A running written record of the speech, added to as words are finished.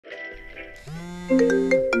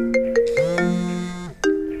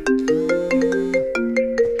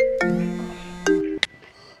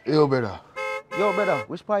Yo, brother. Yo, brother,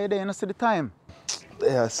 which part you there? You don't see the time?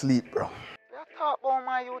 They are asleep, bro. You talk about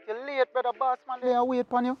my youth, you late, brother. Boss man, they are wait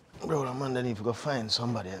upon you. Bro, the man, they need to go find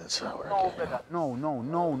somebody else. No, brother.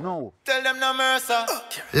 No. Tell them no Mersa.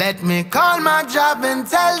 Let me call my job and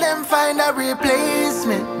tell them find a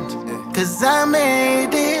replacement. Cause I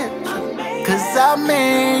made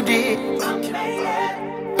it.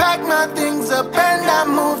 Pack my things up and I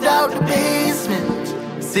moved out the basement.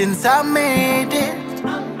 Since I made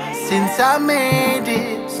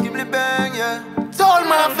it. Skibly bang, yeah. Told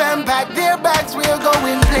my fam pack their bags, we're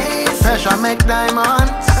going places. Pressure make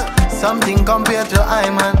diamonds. Something compared to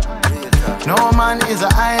Iman. No man is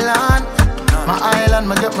an island. My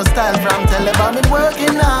island, I get my style from. Tell about me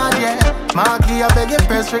working hard, yeah. Marky, I beg you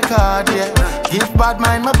press record, yeah. Give bad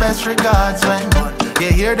mind my best regards when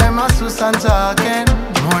you hear them a Susan talking.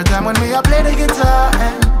 More time when me I play the guitar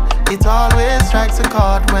and it always strikes a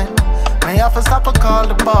chord when may have to stop and call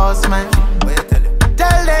the boss, man.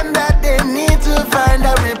 Tell them that they need to find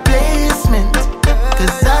a replacement.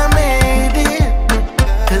 Cause I made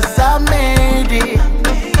it.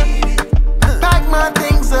 Pack my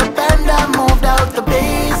things up and I moved out the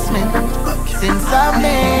basement. Since I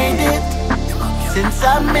made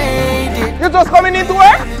it. You just coming into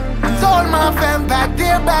work? Told my fam pack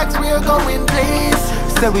their bags, we're going places.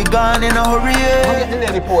 Say we gone in a hurry, yeah. I'm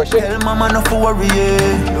getting the Porsche. Tell mama not to worry,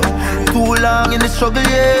 yeah. Too long in the struggle,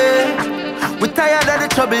 yeah. We tired of the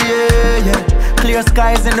trouble, yeah. Clear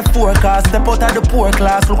skies in the forecast. Step out of the poor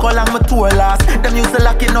class. Look how long my tour last. Them used to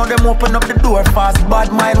lock it, now them open up the door fast.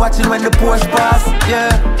 Bad mind watching when the Porsche pass,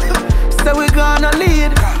 yeah. So we gonna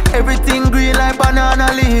lead. Everything green like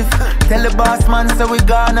banana leaf. Tell the boss man, so we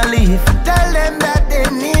gonna leave. Tell them that they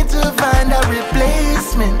need to find a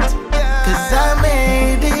replacement. Cause I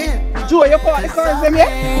made it. Joe, you call the cars them here?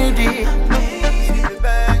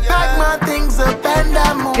 Pack my things up and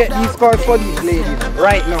I moved. Get these cars for these ladies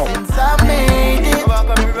right now. Since I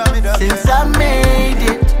made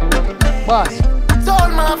it. Boss.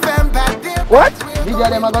 Told my fam back there. What? These are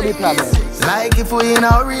them are gonna be problems. Like if we in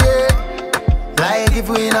a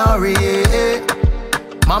hurry,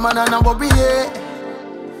 Mama nana worry,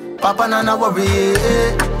 Papa nana worry,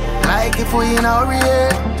 Like if we in a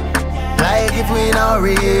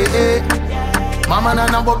hurry, Mama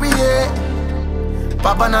nana worry,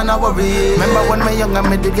 Papa nana worry. Remember when me young and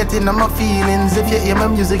me did get in on my feelings. If you hear my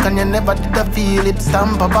music and you never did a feel it,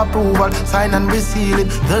 stamp of approval, sign and reseal it.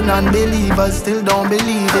 The non-believers still don't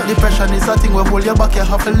believe it. Depression is a thing where hold your back, you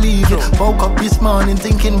have to leave it. Woke up this morning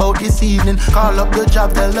thinking about this evening. Call up the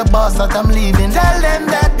job, tell the boss that I'm leaving. Tell them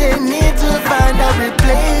that they need to find a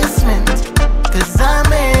replacement. Cause I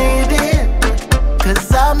made it.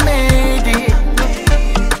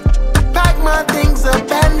 Pack my things up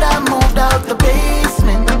and I moved out the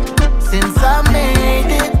basement. Since I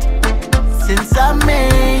made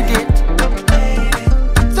it.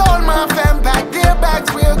 Told my fam pack their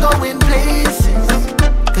bags, we're going places.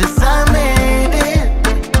 Cause I made it.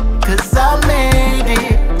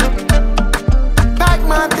 Pack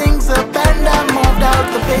my things up and I moved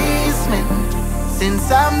out the basement.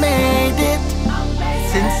 Since I made it.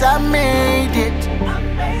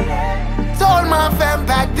 Told my fam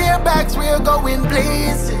pack their bags, we're going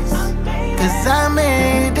places. Cause I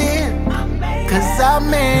made it.